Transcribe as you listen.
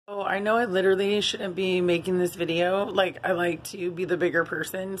So I know I literally shouldn't be making this video. Like, I like to be the bigger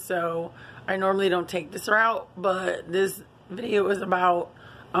person, so I normally don't take this route, but this video is about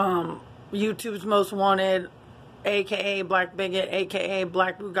YouTube's Most Wanted, aka Black Bigot, aka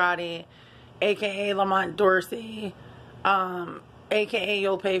Black Bugatti, aka Lamont Dorsey, aka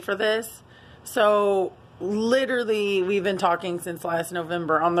You'll Pay for This. So literally, we've been talking since last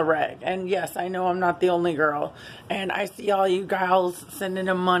November on the reg. And yes, I know I'm not the only girl. And I see all you gals sending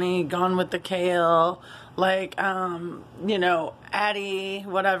him money, Gone with the Kale, like, you know, Addie,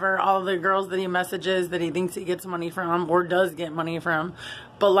 whatever, all the girls that he messages that he thinks he gets money from or does get money from.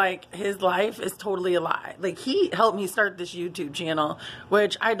 But, like, his life is totally a lie. Like, he helped me start this YouTube channel,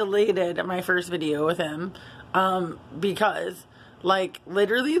 which I deleted my first video with him, because... like,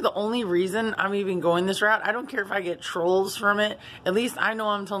 literally, the only reason I'm even going this route, I don't care if I get trolls from it. At least I know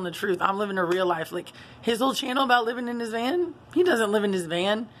I'm telling the truth. I'm living a real life. Like, his whole channel about living in his van, he doesn't live in his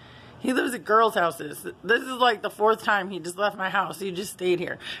van. He lives at girls' houses. This is like the 4th time he just left my house. He just stayed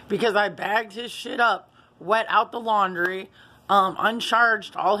here. Because I bagged his shit up, wet out the laundry,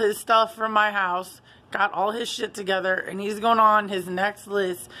 uncharged all his stuff from my house, got all his shit together, and he's going on his next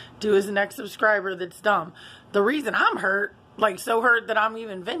list to his next subscriber that's dumb. The reason I'm hurt, like, so hurt that I'm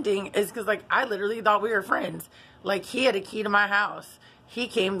even venting, is because, like, I literally thought we were friends. Like, he had a key to my house. He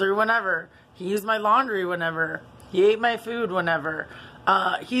came through whenever. He used my laundry whenever. He ate my food whenever.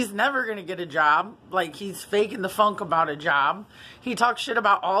 He's never gonna get a job. Like, he's faking the funk about a job. He talks shit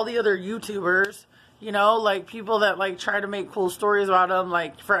about all the other YouTubers. You know, like, people that, like, try to make cool stories about him,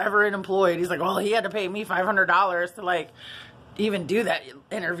 like, forever unemployed. He's like, well, he had to pay me $500 to, like, even do that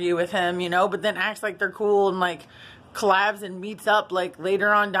interview with him, you know? But then acts like they're cool and, like, collabs and meets up, like,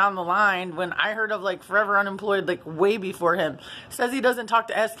 later on down the line, when I heard of, like, forever unemployed, like, way before him. Says he doesn't talk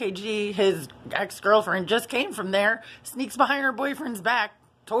to SKG, his ex-girlfriend, just came from there, sneaks behind her boyfriend's back,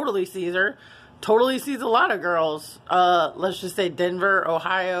 totally sees her, totally sees a lot of girls, let's just say Denver,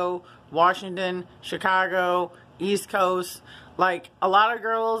 Ohio, Washington, Chicago, East Coast. Like, a lot of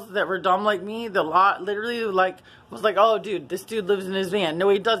girls that were dumb like me, literally, like, was like, oh, dude, this dude lives in his van. No,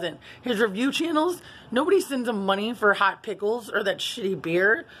 he doesn't. His review channels, nobody sends him money for hot pickles or that shitty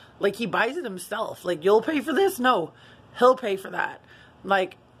beer. Like, he buys it himself. Like, you'll pay for this? No, he'll pay for that.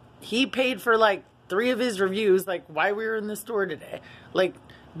 Like, he paid for, like, 3 of his reviews, like, why we were in the store today. Like,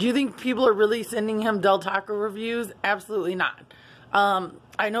 do you think people are really sending him Del Taco reviews? Absolutely not.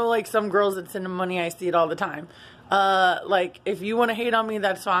 I know, like, some girls that send him money, I see it all the time. Like, if you want to hate on me,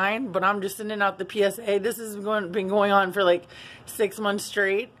 that's fine, but I'm just sending out the PSA. This has been going on for, like, 6 months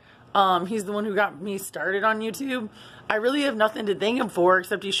straight. He's the one who got me started on YouTube. I really have nothing to thank him for,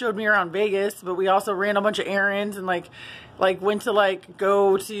 except he showed me around Vegas, but we also ran a bunch of errands and, like, went to, like,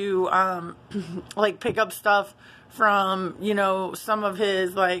 go to, like, pick up stuff from, you know, some of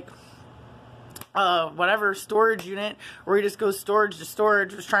his, like, whatever storage unit where he just goes storage to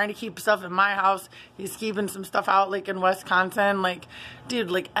storage. Was trying to keep stuff in my house. He's keeping some stuff out, like, in Wisconsin. Like,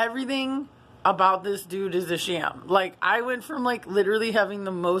 dude, like, everything about this dude is a sham. Like, I went from, like, literally having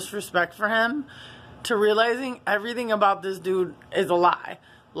the most respect for him to realizing everything about this dude is a lie.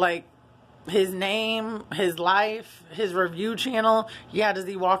 Like, his name, his life, his review channel. Yeah, does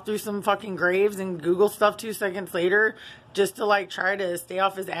he walk through some fucking graves and Google stuff 2 seconds later just to, like, try to stay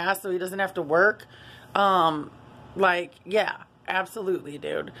off his ass so he doesn't have to work? Like, yeah, absolutely,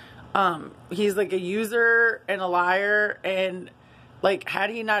 dude. He's, like, a user and a liar, and, like, had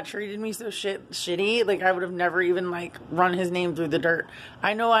he not treated me so shitty, like, I would have never even, like, run his name through the dirt.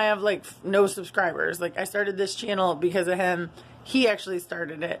 I know I have, like, no subscribers. Like, I started this channel because of him. He actually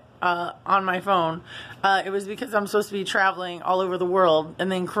started it on my phone. It was because I'm supposed to be traveling all over the world,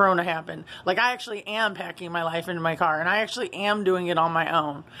 and then Corona happened. Like, I actually am packing my life into my car, and I actually am doing it on my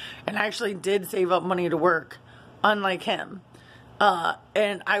own. And I actually did save up money to work, unlike him.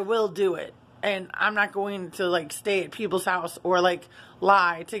 And I will do it. And I'm not going to, like, stay at people's house or, like,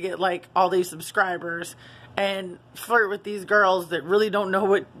 lie to get, like, all these subscribers and flirt with these girls that really don't know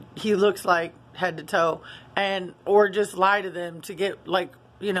what he looks like head to toe, and or just lie to them to get, like,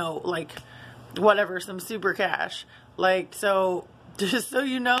 you know, like, whatever, some super cash. Like, so just so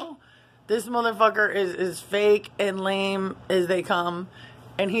you know, this motherfucker is fake and lame as they come,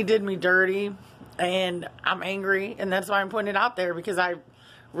 and he did me dirty, and I'm angry, and that's why I'm putting it out there, because I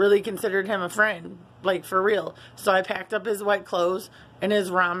really considered him a friend, like, for real. So I packed up his wet clothes and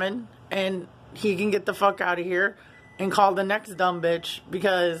his ramen, and he can get the fuck out of here and call the next dumb bitch,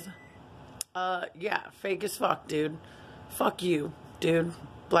 because yeah, fake as fuck, dude. Fuck you, dude.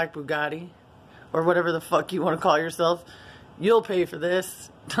 Black Bugatti, or whatever the fuck you want to call yourself. You'll pay for this,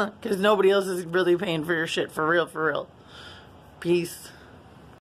 because nobody else is really paying for your shit, for real, for real. Peace.